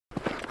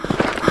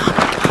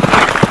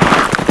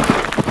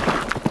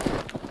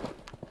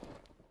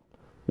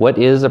What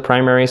is a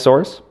primary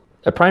source?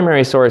 A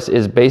primary source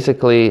is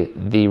basically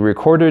the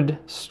recorded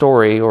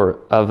story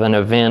of an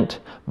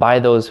event by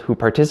those who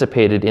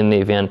participated in the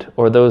event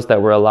or those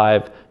that were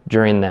alive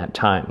during that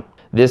time.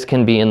 This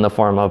can be in the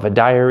form of a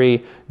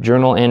diary,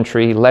 journal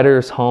entry,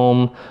 letters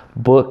home,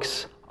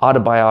 books,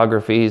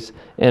 autobiographies,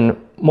 and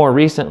more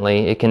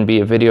recently it can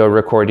be a video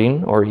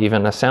recording or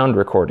even a sound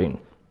recording.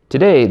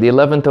 Today, the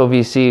 11th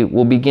OVC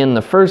will begin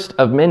the first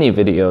of many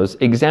videos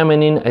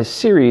examining a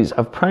series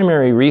of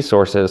primary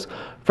resources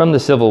from the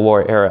Civil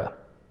War era.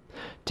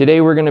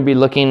 Today we're going to be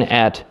looking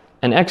at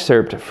an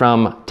excerpt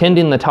from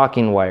Tending the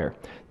Talking Wire.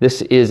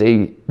 This is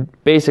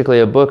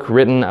basically a book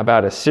written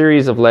about a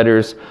series of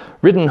letters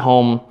written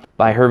home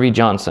by Hervey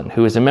Johnson,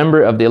 who is a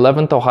member of the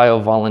 11th Ohio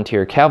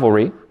Volunteer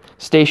Cavalry,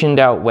 stationed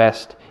out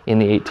west in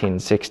the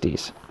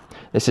 1860s.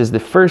 This is the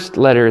first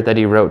letter that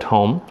he wrote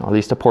home, at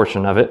least a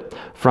portion of it,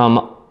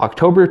 from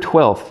October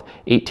 12th,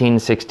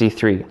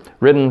 1863,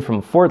 written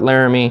from Fort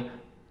Laramie,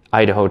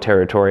 Idaho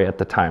Territory at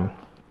the time.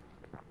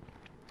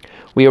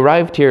 We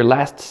arrived here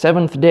last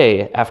 7th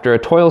day after a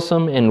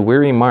toilsome and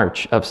weary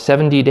march of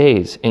 70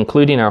 days,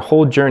 including our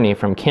whole journey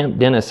from Camp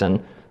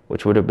Dennison,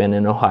 which would have been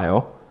in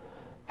Ohio,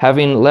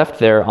 having left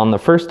there on the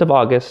 1st of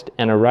August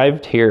and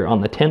arrived here on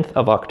the 10th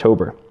of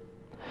October.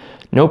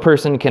 No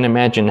person can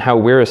imagine how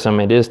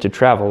wearisome it is to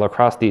travel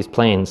across these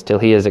plains till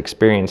he has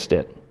experienced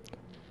it.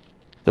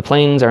 The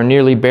plains are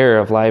nearly bare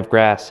of live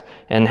grass,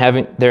 and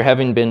there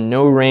having been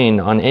no rain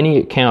on any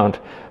account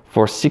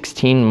for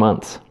 16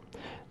 months.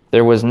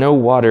 There was no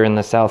water in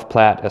the South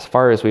Platte as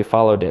far as we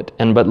followed it,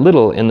 and but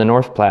little in the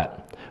North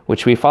Platte,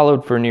 which we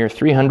followed for near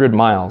 300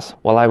 miles.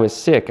 While I was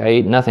sick, I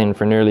ate nothing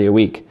for nearly a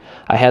week.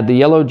 I had the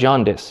yellow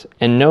jaundice,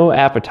 and no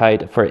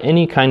appetite for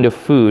any kind of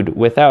food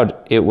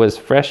without it was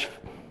fresh.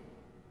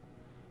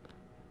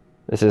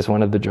 This is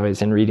one of the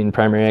joys in reading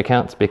primary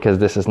accounts, because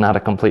this is not a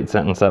complete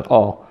sentence at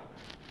all.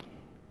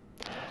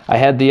 I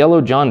had the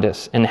yellow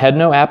jaundice, and had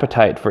no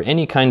appetite for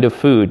any kind of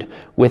food.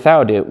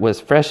 Without it was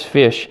fresh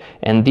fish,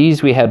 and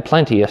these we had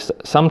plenty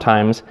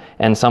sometimes,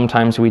 and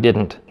sometimes we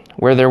didn't.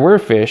 Where there were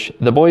fish,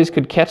 the boys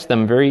could catch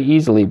them very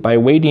easily by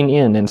wading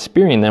in and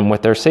spearing them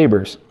with their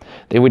sabers.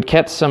 They would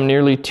catch some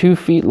nearly 2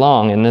 feet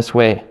long in this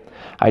way.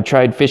 I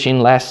tried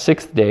fishing last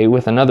 6th day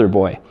with another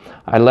boy.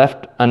 I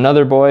left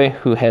another boy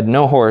who had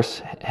no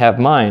horse have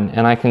mine,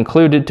 and I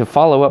concluded to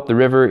follow up the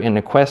river in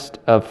a quest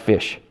of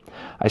fish.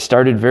 I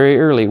started very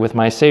early with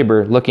my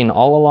saber, looking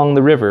all along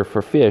the river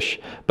for fish,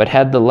 but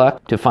had the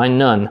luck to find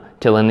none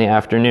till in the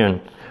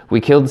afternoon. We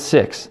killed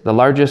 6. The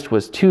largest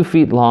was 2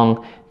 feet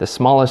long, the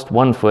smallest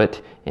 1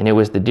 foot, and it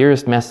was the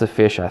dearest mess of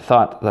fish I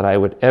thought that I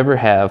would ever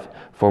have,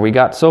 for we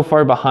got so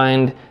far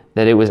behind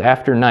that it was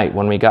after night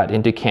when we got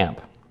into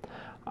camp.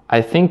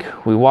 I think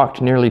we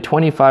walked nearly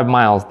 25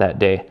 miles that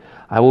day.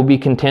 I will be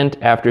content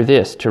after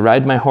this to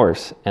ride my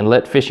horse and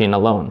let fishing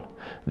alone.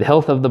 The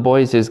health of the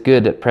boys is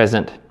good at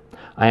present.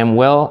 I am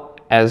well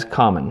as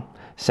common.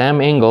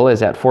 Sam Engel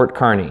is at Fort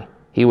Kearney.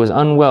 He was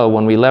unwell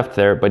when we left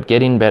there, but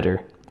getting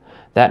better.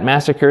 That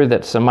massacre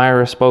that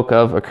Samira spoke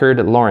of occurred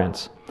at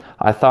Lawrence.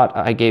 I thought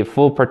I gave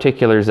full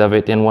particulars of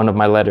it in one of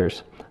my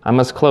letters. I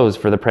must close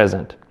for the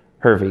present.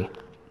 Hervey.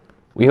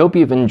 We hope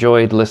you've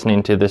enjoyed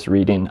listening to this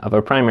reading of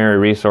a primary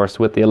resource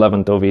with the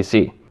 11th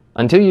OVC.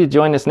 Until you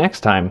join us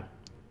next time,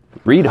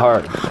 read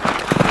hard.